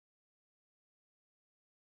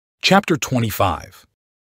Chapter 25.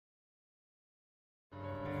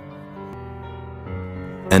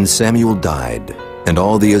 And Samuel died, and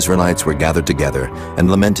all the Israelites were gathered together,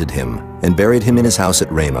 and lamented him, and buried him in his house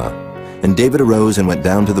at Ramah. And David arose and went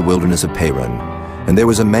down to the wilderness of Paran. And there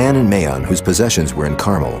was a man in Maon whose possessions were in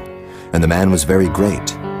Carmel. And the man was very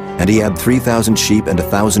great. And he had 3,000 sheep and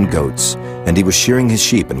 1,000 goats, and he was shearing his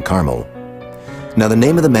sheep in Carmel. Now the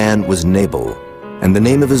name of the man was Nabal, and the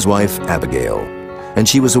name of his wife Abigail. And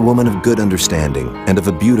she was a woman of good understanding, and of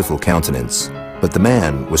a beautiful countenance. But the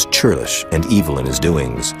man was churlish and evil in his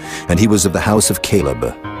doings, and he was of the house of Caleb.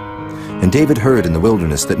 And David heard in the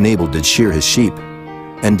wilderness that Nabal did shear his sheep.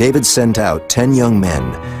 And David sent out 10 young men,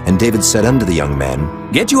 and David said unto the young men,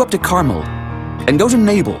 Get you up to Carmel, and go to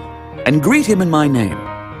Nabal, and greet him in my name.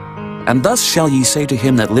 And thus shall ye say to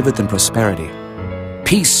him that liveth in prosperity,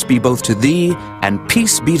 Peace be both to thee, and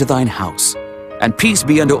peace be to thine house, and peace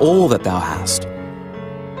be unto all that thou hast.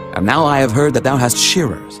 And now I have heard that thou hast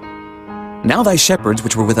shearers. Now thy shepherds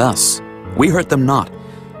which were with us, we hurt them not,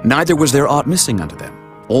 neither was there aught missing unto them,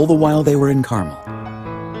 all the while they were in Carmel.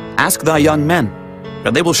 Ask thy young men,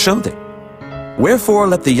 and they will show thee. Wherefore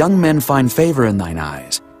let the young men find favor in thine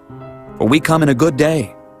eyes. For we come in a good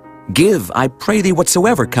day. Give, I pray thee,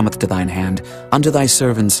 whatsoever cometh to thine hand, unto thy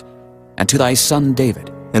servants, and to thy son David.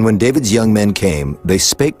 And when David's young men came, they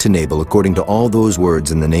spake to Nabal according to all those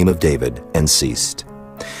words in the name of David, and ceased.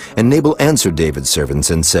 And Nabal answered David's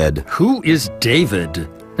servants and said, Who is David,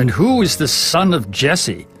 and who is the son of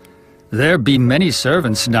Jesse? There be many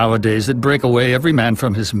servants nowadays that break away every man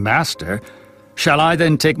from his master. Shall I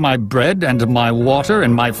then take my bread and my water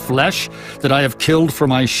and my flesh that I have killed for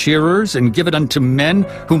my shearers, and give it unto men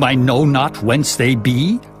whom I know not whence they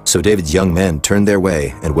be? So David's young men turned their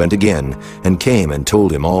way, and went again, and came and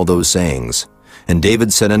told him all those sayings. And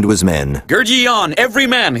David said unto his men, Gird ye on every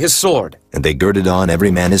man his sword. And they girded on every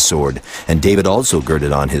man his sword, and David also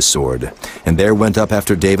girded on his sword. And there went up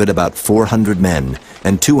after David about 400 men,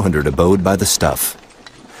 and 200 abode by the stuff.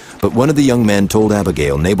 But one of the young men told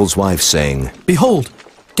Abigail, Nabal's wife, saying, Behold,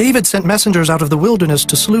 David sent messengers out of the wilderness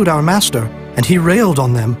to salute our master, and he railed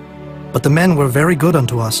on them. But the men were very good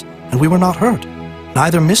unto us, and we were not hurt.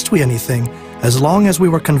 Neither missed we anything, as long as we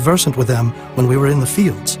were conversant with them when we were in the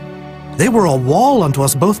fields. They were a wall unto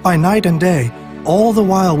us both by night and day, all the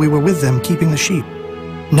while we were with them keeping the sheep.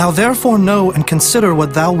 Now therefore know and consider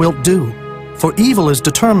what thou wilt do, for evil is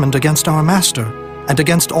determined against our master, and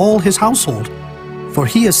against all his household. For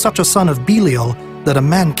he is such a son of Belial, that a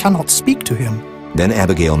man cannot speak to him. Then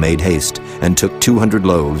Abigail made haste, and took 200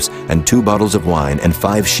 loaves, and 2 bottles of wine, and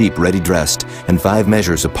 5 sheep ready dressed, and 5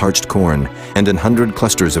 measures of parched corn, and 100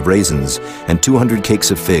 clusters of raisins, and 200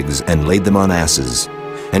 cakes of figs, and laid them on asses.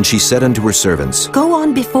 And she said unto her servants, Go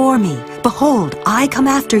on before me. Behold, I come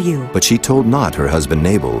after you. But she told not her husband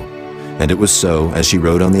Nabal. And it was so, as she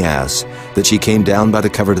rode on the ass, that she came down by the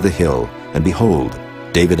covert of the hill, and behold,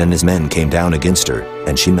 David and his men came down against her,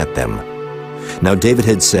 and she met them. Now David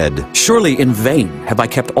had said, Surely in vain have I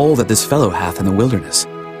kept all that this fellow hath in the wilderness,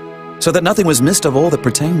 so that nothing was missed of all that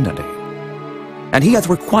pertained unto him. And he hath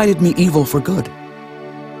requited me evil for good.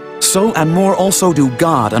 So and more also do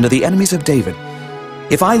God unto the enemies of David,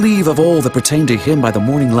 if I leave of all that pertain to him by the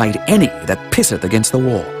morning light any that pisseth against the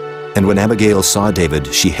wall. And when Abigail saw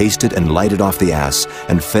David, she hasted and lighted off the ass,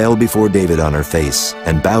 and fell before David on her face,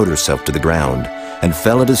 and bowed herself to the ground, and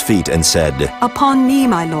fell at his feet, and said, Upon me,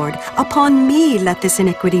 my lord, upon me let this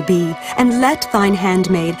iniquity be, and let thine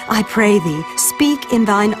handmaid, I pray thee, speak in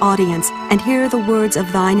thine audience, and hear the words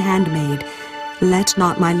of thine handmaid. Let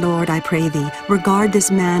not, my lord, I pray thee, regard this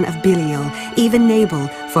man of Belial, even Nabal,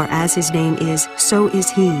 for as his name is, so is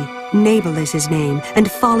he. Nabal is his name, and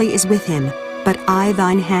folly is with him. But I,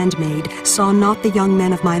 thine handmaid, saw not the young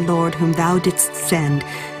men of my lord whom thou didst send.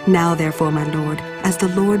 Now therefore, my lord, as the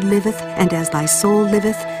Lord liveth, and as thy soul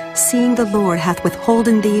liveth, seeing the Lord hath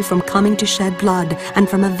withholden thee from coming to shed blood, and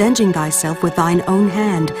from avenging thyself with thine own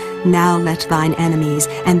hand, now let thine enemies,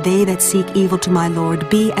 and they that seek evil to my lord,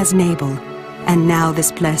 be as Nabal. And now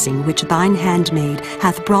this blessing which thine handmaid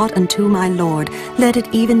hath brought unto my lord, let it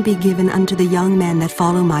even be given unto the young men that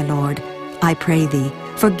follow my lord. I pray thee,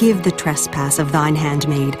 forgive the trespass of thine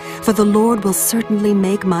handmaid, for the Lord will certainly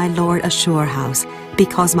make my lord a sure house,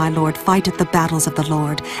 because my lord fighteth the battles of the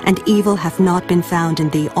Lord, and evil hath not been found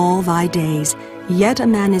in thee all thy days. Yet a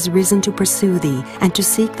man is risen to pursue thee, and to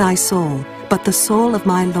seek thy soul, But the soul of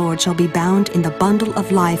my Lord shall be bound in the bundle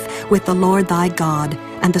of life with the Lord thy God,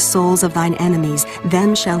 and the souls of thine enemies,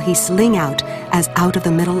 them shall he sling out, as out of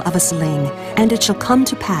the middle of a sling. And it shall come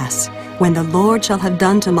to pass, when the Lord shall have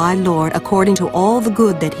done to my Lord according to all the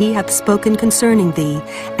good that he hath spoken concerning thee,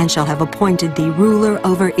 and shall have appointed thee ruler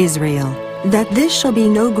over Israel, that this shall be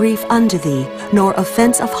no grief unto thee, nor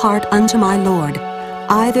offense of heart unto my Lord,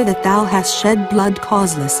 either that thou hast shed blood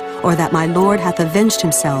causeless, or that my Lord hath avenged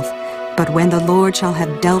himself. But when the Lord shall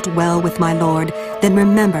have dealt well with my Lord, then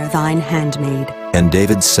remember thine handmaid. And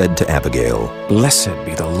David said to Abigail, Blessed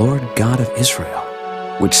be the Lord God of Israel,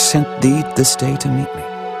 which sent thee this day to meet me.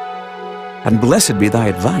 And blessed be thy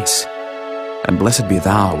advice, and blessed be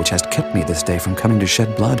thou which hast kept me this day from coming to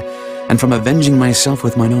shed blood, and from avenging myself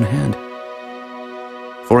with mine own hand.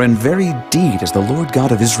 For in very deed as the Lord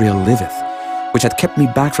God of Israel liveth, which hath kept me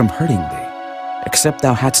back from hurting thee, except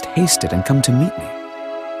thou hadst hasted and come to meet me,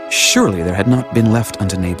 surely there had not been left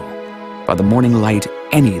unto Nabal, by the morning light,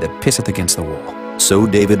 any that pisseth against the wall. So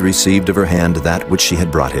David received of her hand that which she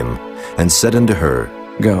had brought him, and said unto her,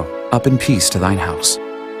 Go up in peace to thine house.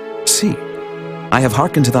 See, I have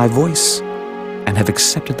hearkened to thy voice, and have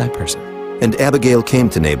accepted thy person. And Abigail came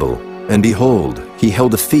to Nabal, and behold, he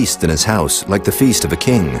held a feast in his house, like the feast of a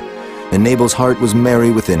king. And Nabal's heart was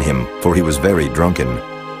merry within him, for he was very drunken.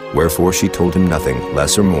 Wherefore she told him nothing,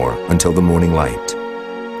 less or more, until the morning light.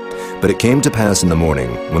 But it came to pass in the morning,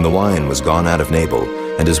 when the wine was gone out of Nabal,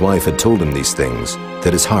 and his wife had told him these things,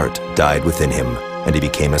 that his heart died within him, and he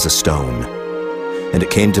became as a stone. And it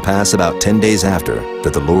came to pass about 10 days after,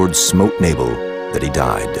 that the Lord smote Nabal, that he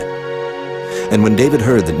died. And when David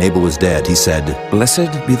heard that Nabal was dead, he said,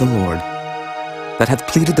 Blessed be the Lord, that hath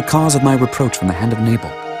pleaded the cause of my reproach from the hand of Nabal,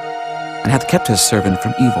 and hath kept his servant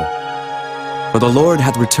from evil. For the Lord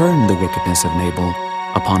hath returned the wickedness of Nabal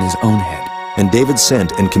upon his own head. And David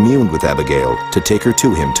sent and communed with Abigail to take her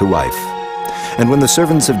to him to wife. And when the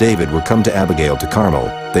servants of David were come to Abigail to Carmel,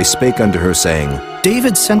 they spake unto her, saying,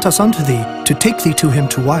 David sent us unto thee, to take thee to him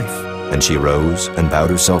to wife. And she rose, and bowed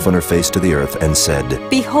herself on her face to the earth, and said,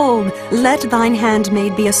 Behold, let thine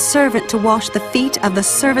handmaid be a servant to wash the feet of the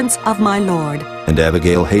servants of my Lord. And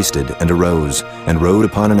Abigail hasted, and arose, and rode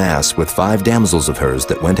upon an ass with 5 damsels of hers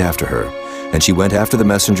that went after her. And she went after the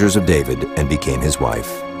messengers of David, and became his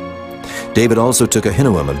wife. David also took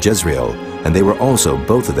Ahinoam of Jezreel, and they were also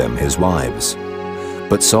both of them his wives.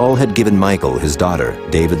 But Saul had given Michal his daughter,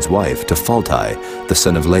 David's wife, to Phalti, the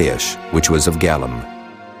son of Laish, which was of Gallim.